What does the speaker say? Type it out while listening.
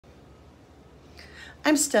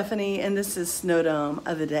I'm Stephanie, and this is Snowdome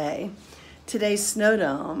of the Day. Today's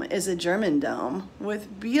Snowdome is a German dome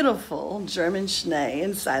with beautiful German Schnee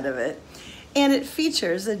inside of it, and it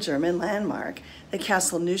features a German landmark, the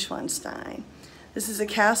Castle Neuschwanstein. This is a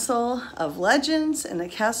castle of legends and a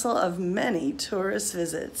castle of many tourist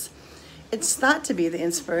visits. It's thought to be the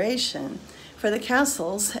inspiration for the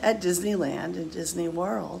castles at Disneyland and Disney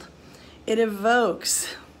World. It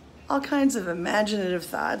evokes all kinds of imaginative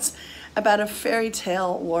thoughts about a fairy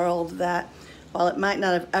tale world that, while it might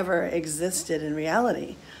not have ever existed in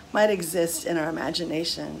reality, might exist in our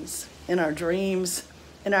imaginations, in our dreams,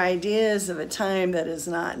 in our ideas of a time that is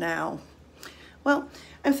not now. Well,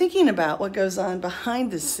 I'm thinking about what goes on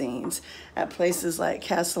behind the scenes at places like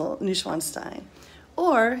Castle Neuschwanstein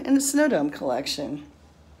or in the Snowdome collection.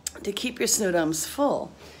 To keep your snowdomes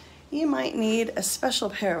full, you might need a special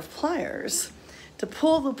pair of pliers to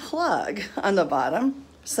pull the plug on the bottom,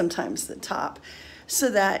 sometimes the top, so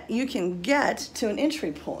that you can get to an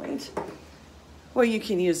entry point where you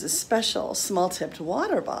can use a special small-tipped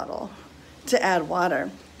water bottle to add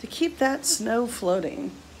water to keep that snow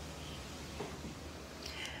floating.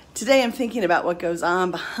 Today I'm thinking about what goes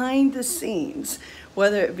on behind the scenes,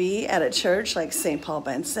 whether it be at a church like St. Paul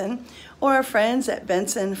Benson or our friends at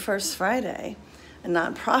Benson First Friday, a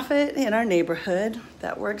nonprofit in our neighborhood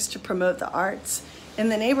that works to promote the arts in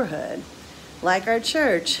the neighborhood. Like our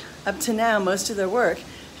church, up to now, most of their work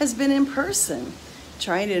has been in person,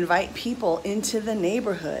 trying to invite people into the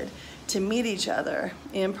neighborhood to meet each other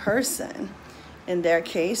in person. In their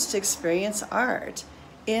case, to experience art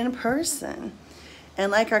in person.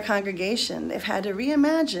 And like our congregation, they've had to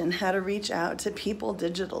reimagine how to reach out to people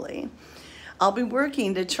digitally. I'll be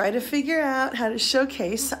working to try to figure out how to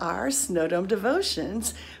showcase our Snowdome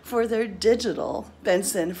devotions for their digital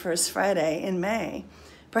Benson First Friday in May.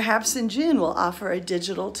 Perhaps in June, we'll offer a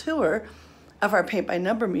digital tour of our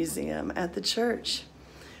paint-by-number museum at the church.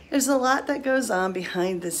 There's a lot that goes on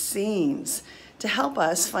behind the scenes to help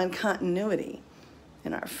us find continuity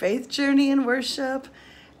in our faith journey and worship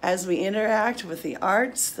as we interact with the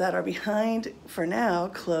arts that are behind, for now,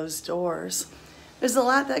 closed doors. There's a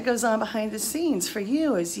lot that goes on behind the scenes for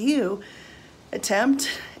you as you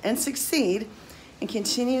attempt and succeed in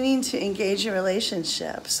continuing to engage in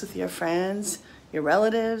relationships with your friends, your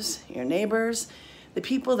relatives, your neighbors, the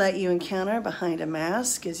people that you encounter behind a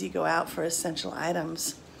mask as you go out for essential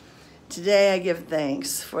items. Today I give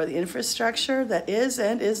thanks for the infrastructure that is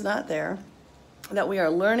and is not there, that we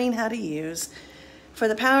are learning how to use, for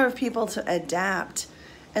the power of people to adapt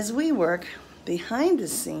as we work behind the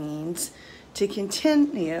scenes to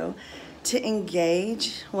continue to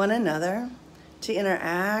engage one another, to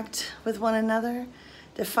interact with one another,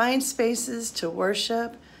 to find spaces to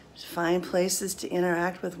worship, to find places to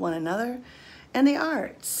interact with one another and the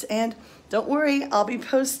arts. And don't worry, I'll be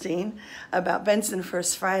posting about Benson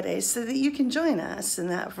First Friday so that you can join us in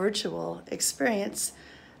that virtual experience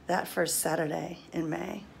that first Saturday in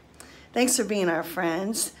May. Thanks for being our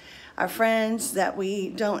friends that we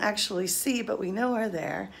don't actually see, but we know are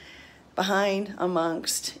there, behind,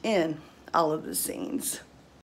 amongst, in all of the scenes.